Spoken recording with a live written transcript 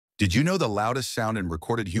Did you know the loudest sound in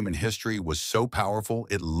recorded human history was so powerful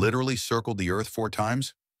it literally circled the Earth 4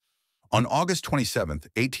 times? On August 27,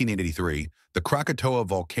 1883, the Krakatoa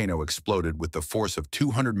volcano exploded with the force of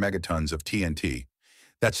 200 megatons of TNT.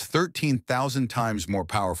 That's 13,000 times more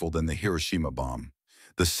powerful than the Hiroshima bomb.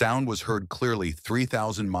 The sound was heard clearly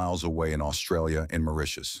 3,000 miles away in Australia and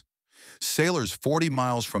Mauritius. Sailors 40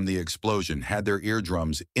 miles from the explosion had their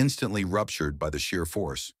eardrums instantly ruptured by the sheer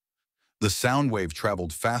force. The sound wave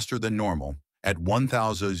traveled faster than normal at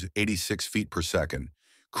 1,086 feet per second,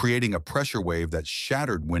 creating a pressure wave that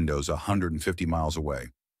shattered windows 150 miles away.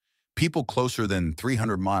 People closer than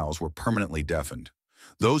 300 miles were permanently deafened.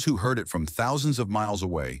 Those who heard it from thousands of miles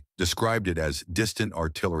away described it as distant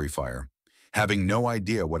artillery fire, having no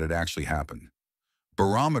idea what had actually happened.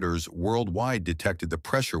 Barometers worldwide detected the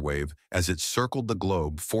pressure wave as it circled the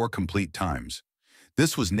globe 4 complete times.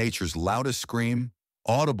 This was nature's loudest scream,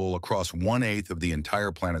 audible across 1/8 of the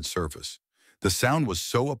entire planet's surface. The sound was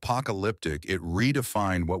so apocalyptic it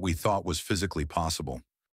redefined what we thought was physically possible.